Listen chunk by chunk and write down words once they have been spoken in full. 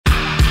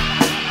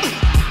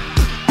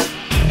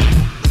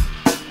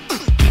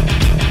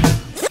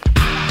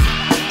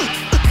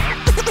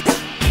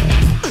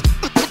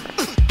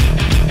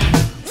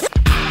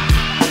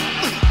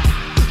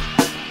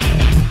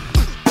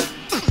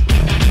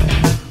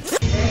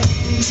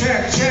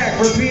check, check,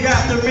 repeat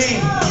after me.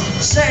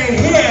 Say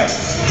hip,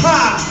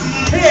 hop,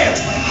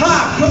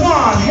 come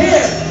on,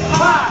 hip,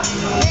 hop,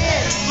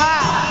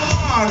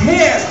 come on,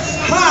 hip,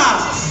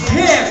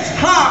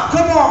 hop,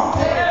 come on.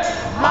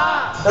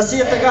 Let's see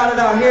if they got it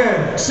out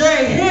here.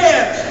 Say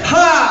hip,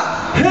 hop.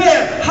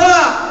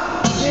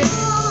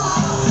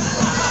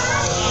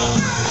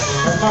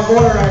 That's my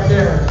boy right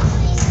there.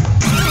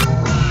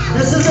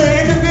 This is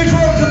an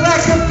individual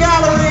collective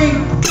gallery.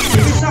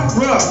 Give me some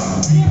rough.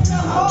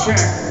 Check,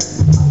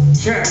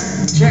 check,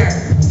 check,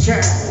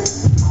 check.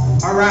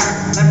 Alright,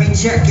 let me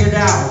check it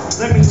out.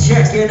 Let me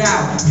check it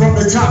out. From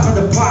the top of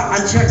the pot, I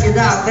check it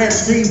out. Let's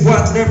see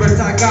what lyrics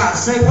I got.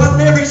 Say what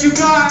lyrics you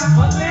got?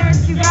 What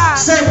lyrics you got?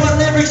 Say what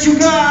lyrics you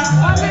got?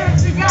 What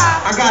lyrics you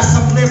got? I got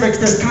some lyrics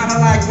that's kinda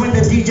like when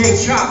the DJ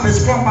chop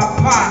is from my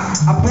pot.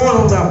 I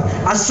boil them,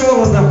 I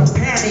soil them,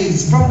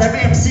 panties from them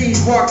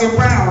MCs walking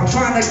around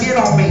trying to get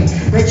on me.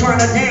 They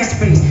trying to dance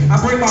me. I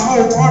bring my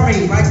whole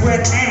army like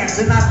red ants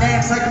and I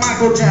dance like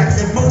Michael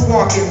Jackson.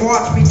 Moonwalking,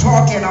 watch me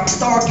talking, I'm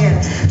stalking.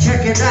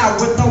 Check it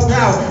out with no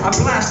doubt. I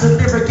blast the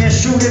lyric and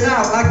shoot it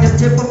out like the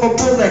tip of a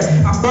bullet.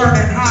 I'm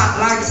burning hot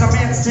like some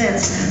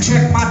incense.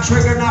 Check my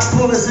trigger, not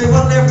pull it. Say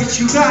what lyrics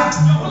you got?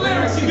 What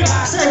lyrics you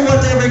got? Say what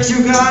lyrics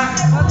you got?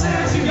 What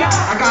lyrics you got?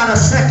 I got a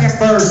second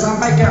verse, I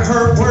make it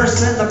hurt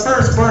worse than the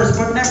first verse,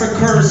 but never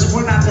curse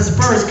when I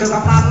disperse, cause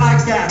I'm not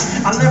like that.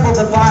 I level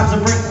the vibes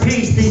and bring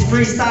peace. These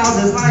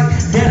freestyles is like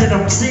dead in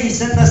them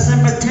seats in the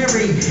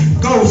cemetery.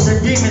 Ghosts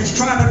and demons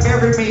trying to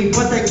bury me,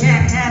 but they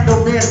can't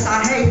handle this.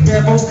 I hate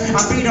devils,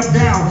 I beat them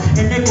down.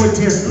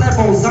 Iniquitous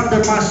levels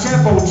under my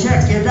shovel,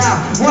 check it out.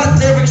 What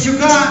lyrics you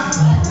got?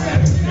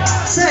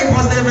 Say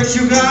what lyrics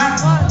you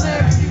got? What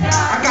lyrics you got?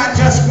 I got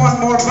just one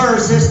more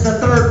verse, it's the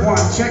third one,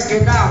 check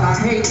it out. I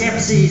hate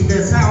MCs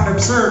that sound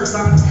absurd,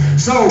 son.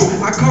 So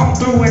I come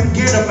through and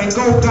get them and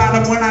go got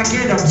them when I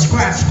get them.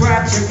 Scratch,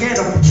 scratch and get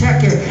them,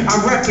 check it, I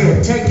wreck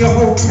it. Take your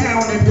whole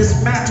town and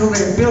dismantle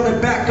it, build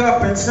it back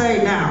up and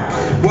say now,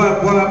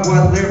 what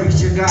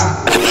lyrics you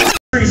got?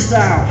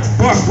 Freestyle,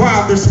 buck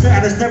wild, the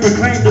status, never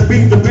claimed to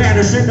be the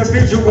baddest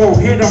individual.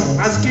 Hit 'em,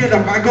 I skid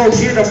 'em, I go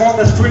get 'em on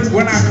the street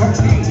when I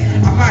compete.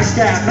 I like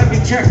that, let me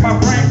check my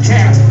brain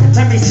cap.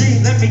 Let me see,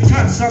 let me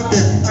touch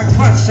something. I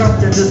clutch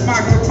something, this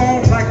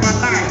microphone's like my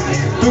knife.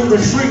 Through the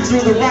street,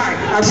 through the right,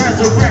 I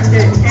resurrect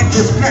it,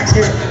 introspect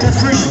it. This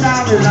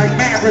freestyle is like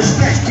mad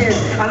respect it.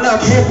 I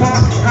love hip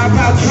hop, how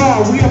about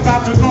y'all? We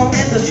about to go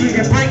in the street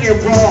and bring it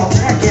raw.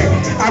 Check it,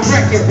 I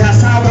wreck it, that's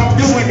how I'm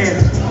doing it.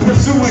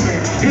 Pursuing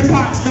it, hip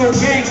hop's no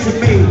game to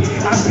me.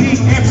 I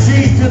beat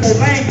MCs to the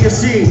lane, you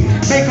see.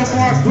 Make a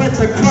mark with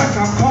the clutch,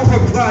 I'm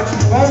Cobra Clutch.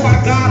 Oh my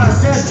God, I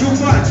said too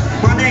much.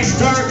 My name's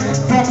Dirk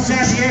from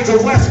San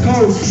Diego, West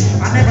Coast.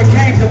 I never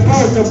came to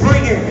boast or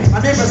bring it. I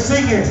never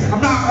sing it.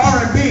 I'm not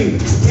R&B.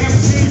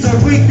 MCs are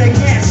weak, they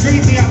can't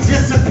see me. I'm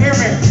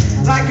disappearing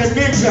like a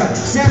ninja,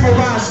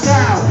 samurai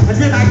style. And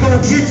then I go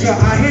get ya,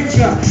 I hit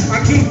ya.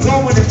 I keep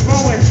going and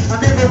flowing. I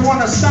never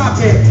wanna stop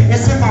it.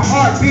 It's in my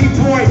heart,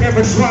 B-boy,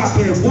 never drop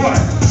it. What?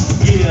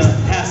 Yeah,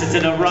 pass it to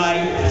the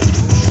right.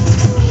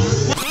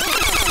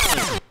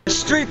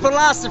 Street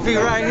philosophy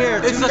right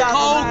here. It's a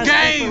cold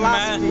game,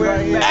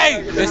 man.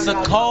 Hey, it's a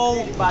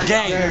cold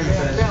game.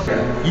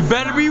 You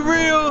better be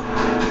real.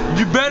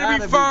 You better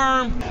be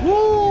firm.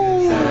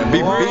 Woo.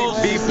 Be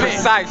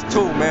precise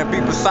too, man.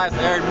 Be precise in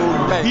every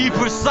move you make. Be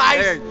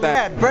precise. Everything.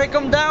 Yeah, break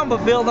them down,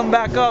 but build them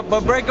back up.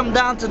 But break them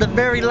down to the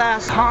very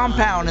last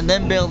compound and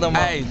then build them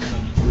up. Hey,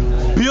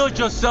 build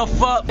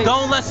yourself up.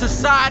 Don't let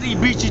society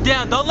beat you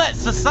down. Don't let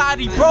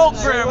society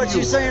program you. What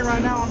you saying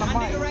right now on the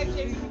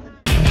mic?